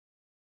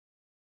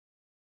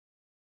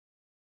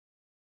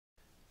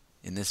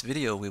In this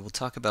video, we will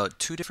talk about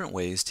two different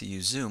ways to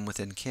use Zoom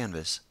within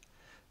Canvas.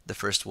 The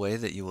first way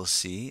that you will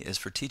see is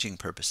for teaching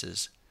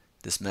purposes.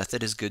 This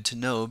method is good to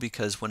know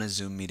because when a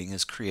Zoom meeting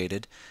is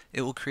created,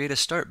 it will create a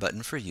Start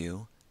button for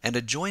you and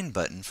a Join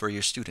button for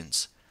your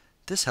students.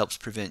 This helps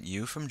prevent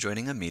you from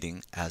joining a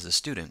meeting as a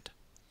student.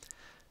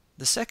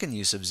 The second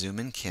use of Zoom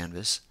in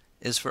Canvas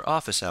is for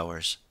office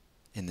hours.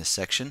 In this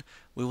section,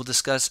 we will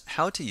discuss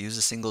how to use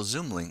a single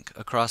Zoom link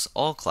across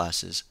all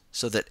classes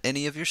so that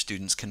any of your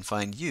students can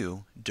find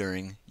you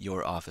during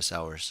your office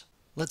hours.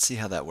 Let's see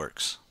how that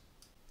works.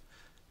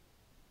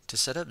 To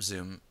set up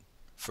Zoom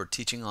for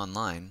teaching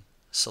online,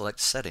 select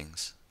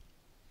Settings.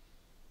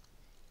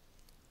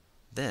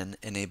 Then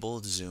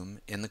enable Zoom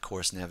in the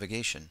course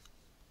navigation.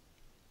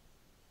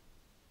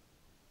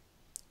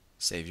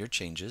 Save your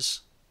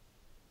changes.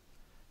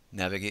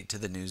 Navigate to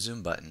the new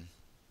Zoom button.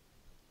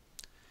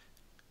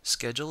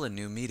 Schedule a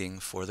new meeting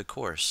for the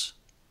course.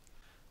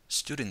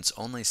 Students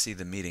only see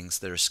the meetings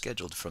that are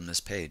scheduled from this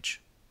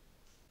page.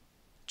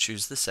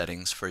 Choose the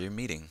settings for your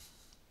meeting.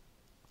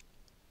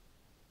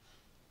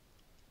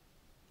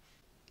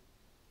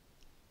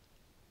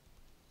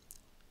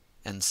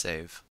 And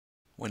save.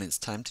 When it's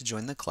time to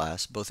join the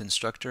class, both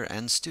instructor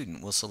and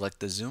student will select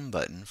the Zoom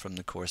button from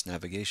the course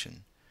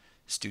navigation.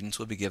 Students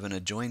will be given a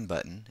Join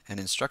button, and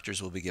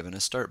instructors will be given a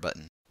Start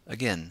button.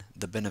 Again,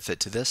 the benefit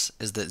to this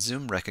is that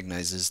Zoom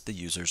recognizes the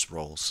user's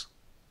roles.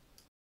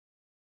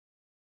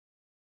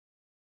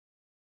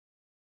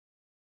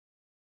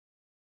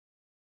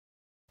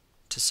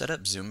 To set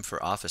up Zoom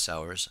for office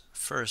hours,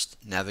 first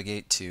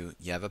navigate to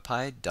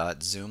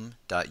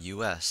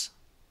yavapai.zoom.us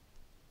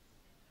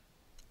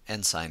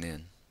and sign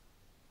in.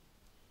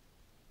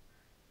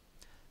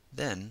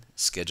 Then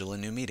schedule a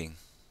new meeting.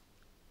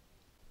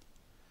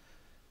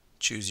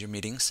 Choose your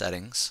meeting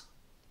settings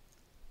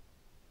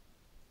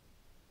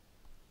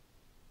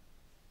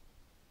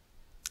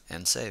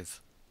and save.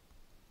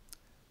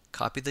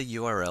 Copy the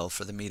URL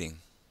for the meeting.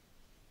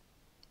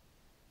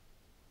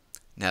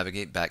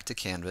 Navigate back to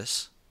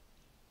Canvas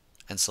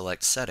and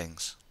select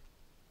Settings.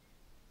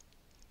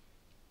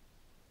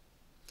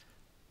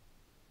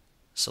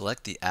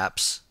 Select the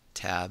Apps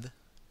tab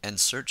and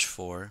search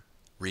for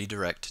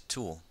Redirect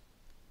Tool.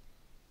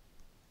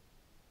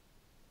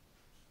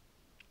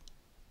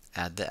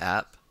 Add the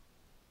app.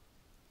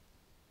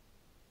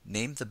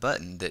 Name the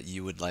button that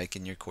you would like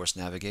in your course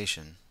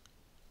navigation.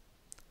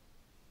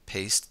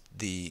 Paste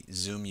the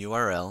Zoom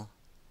URL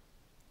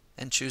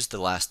and choose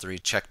the last three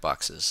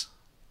checkboxes.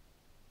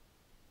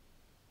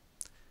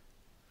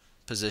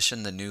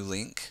 Position the new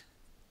link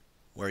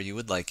where you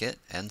would like it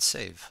and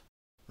save.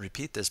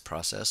 Repeat this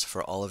process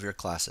for all of your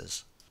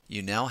classes.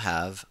 You now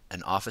have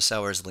an office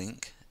hours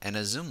link and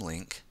a Zoom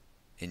link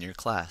in your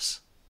class.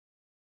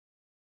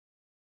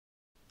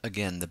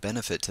 Again, the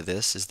benefit to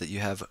this is that you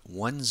have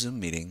one Zoom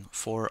meeting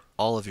for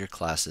all of your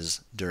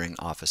classes during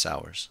office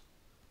hours.